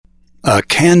A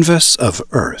Canvas of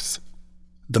Earth.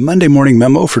 The Monday Morning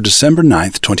Memo for December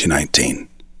 9th, 2019.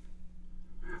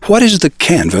 What is the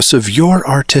canvas of your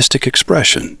artistic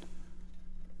expression?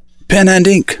 Pen and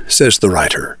ink, says the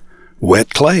writer. Wet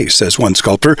clay, says one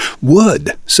sculptor.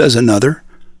 Wood, says another.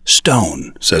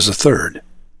 Stone, says a third.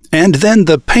 And then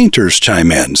the painters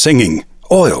chime in, singing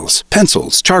oils,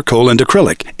 pencils, charcoal, and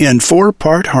acrylic in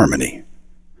 4-part harmony.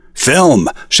 Film,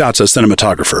 shouts a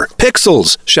cinematographer.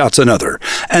 Pixels, shouts another.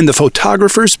 And the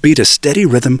photographers beat a steady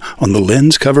rhythm on the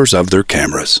lens covers of their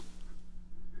cameras.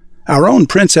 Our own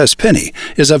Princess Penny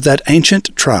is of that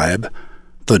ancient tribe,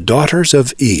 the daughters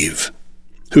of Eve,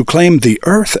 who claimed the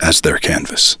earth as their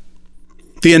canvas.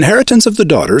 The inheritance of the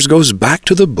daughters goes back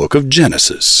to the book of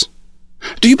Genesis.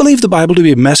 Do you believe the Bible to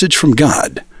be a message from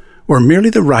God, or merely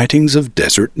the writings of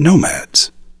desert nomads?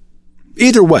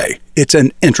 Either way, it's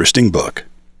an interesting book.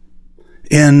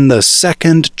 In the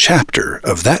 2nd chapter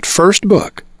of that first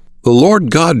book, the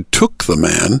Lord God took the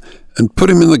man and put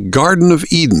him in the Garden of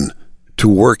Eden to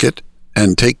work it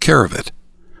and take care of it.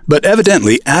 But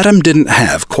evidently Adam didn't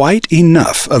have quite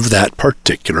enough of that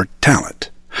particular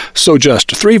talent. So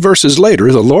just 3 verses later,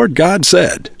 the Lord God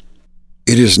said,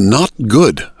 "It is not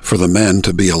good for the man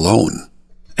to be alone."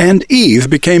 And Eve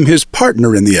became his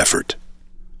partner in the effort.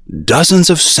 Dozens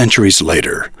of centuries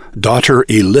later, daughter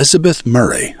Elizabeth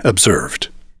Murray observed,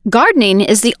 "Gardening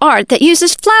is the art that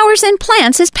uses flowers and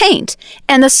plants as paint,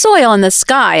 and the soil and the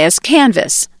sky as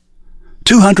canvas."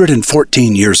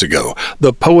 214 years ago,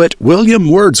 the poet William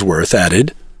Wordsworth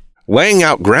added, "Laying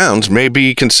out grounds may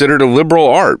be considered a liberal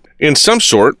art, in some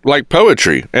sort like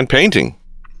poetry and painting."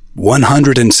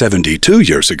 172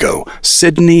 years ago,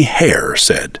 Sidney Hare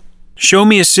said, "Show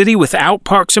me a city without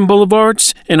parks and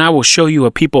boulevards, and I will show you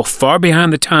a people far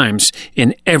behind the times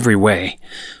in every way.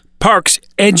 Parks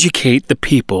educate the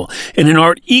people in an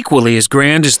art equally as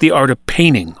grand as the art of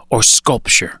painting or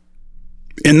sculpture."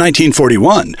 In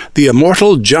 1941, the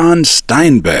immortal John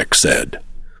Steinbeck said,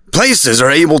 "Places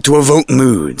are able to evoke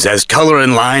moods, as color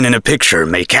and line in a picture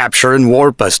may capture and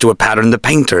warp us to a pattern the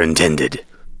painter intended."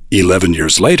 11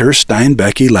 years later,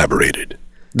 Steinbeck elaborated,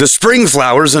 "The spring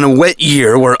flowers in a wet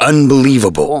year were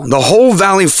unbelievable. The whole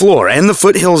valley floor, and the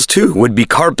foothills too, would be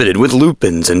carpeted with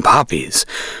lupins and poppies.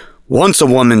 Once a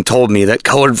woman told me that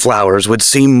colored flowers would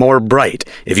seem more bright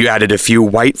if you added a few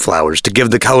white flowers to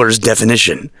give the color's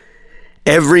definition.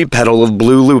 Every petal of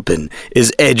blue lupin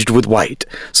is edged with white,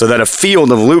 so that a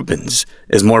field of lupins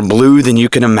is more blue than you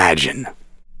can imagine."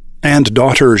 And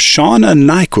daughter Shauna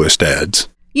Nyquist adds,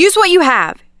 "Use what you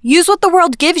have. Use what the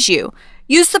world gives you.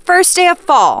 Use the first day of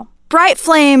fall, bright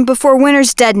flame before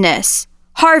winter's deadness,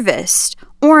 harvest,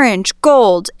 orange,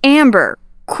 gold, amber,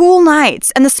 cool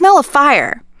nights, and the smell of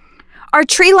fire. Our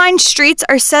tree-lined streets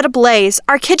are set ablaze,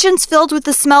 our kitchens filled with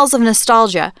the smells of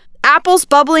nostalgia. Apples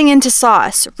bubbling into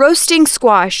sauce, roasting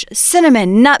squash,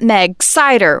 cinnamon, nutmeg,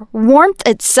 cider, warmth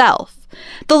itself.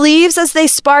 The leaves as they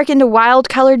spark into wild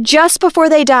color just before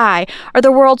they die are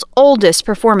the world's oldest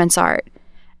performance art.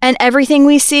 And everything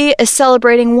we see is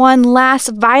celebrating one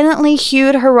last violently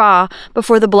hued hurrah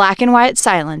before the black and white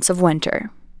silence of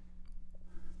winter."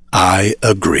 I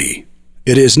agree.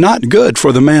 It is not good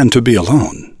for the man to be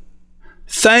alone.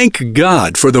 Thank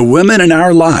God for the women in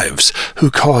our lives who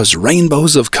cause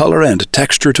rainbows of color and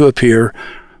texture to appear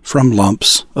from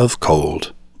lumps of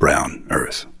cold, brown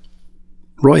earth.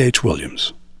 Roy H.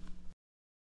 Williams.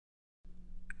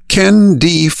 Ken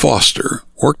D. Foster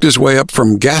worked his way up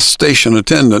from gas station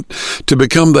attendant to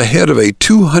become the head of a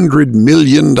 $200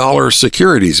 million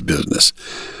securities business.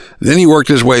 Then he worked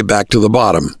his way back to the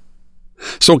bottom.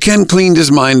 So Ken cleaned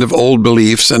his mind of old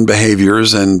beliefs and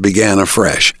behaviors and began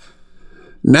afresh.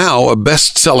 Now a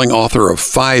best-selling author of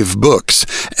 5 books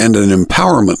and an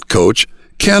empowerment coach,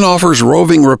 Ken offers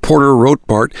roving reporter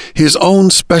Rotbart his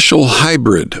own special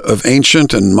hybrid of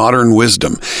ancient and modern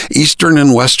wisdom, Eastern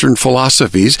and Western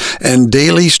philosophies, and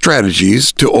daily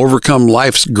strategies to overcome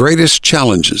life's greatest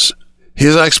challenges.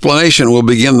 His explanation will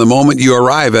begin the moment you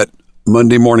arrive at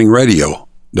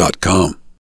MondayMorningRadio.com.